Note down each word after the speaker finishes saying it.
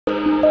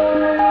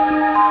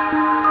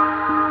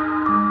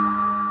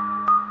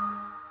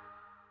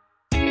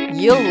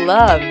You'll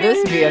love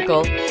this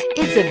vehicle.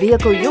 It's a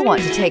vehicle you'll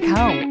want to take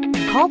home.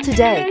 Call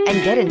today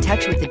and get in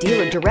touch with the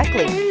dealer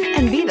directly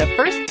and be the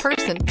first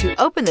person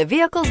to open the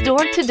vehicle's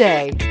door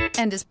today,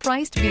 and is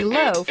priced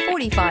below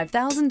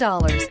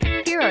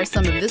 $45,000. Here are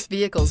some of this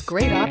vehicle's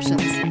great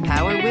options: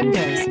 power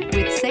windows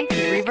with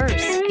safety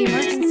reverse,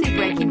 emergency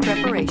braking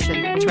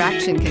preparation,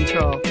 traction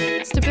control,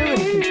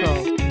 stability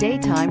control,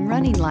 daytime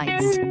running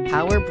lights,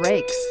 power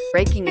brakes,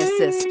 braking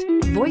assist,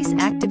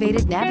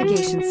 voice-activated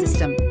navigation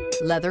system,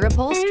 leather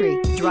upholstery,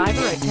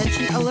 driver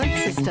attention alert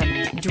system.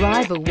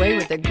 Drive away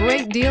with a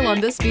great deal on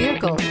this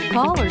vehicle.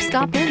 Call or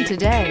stop in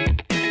today.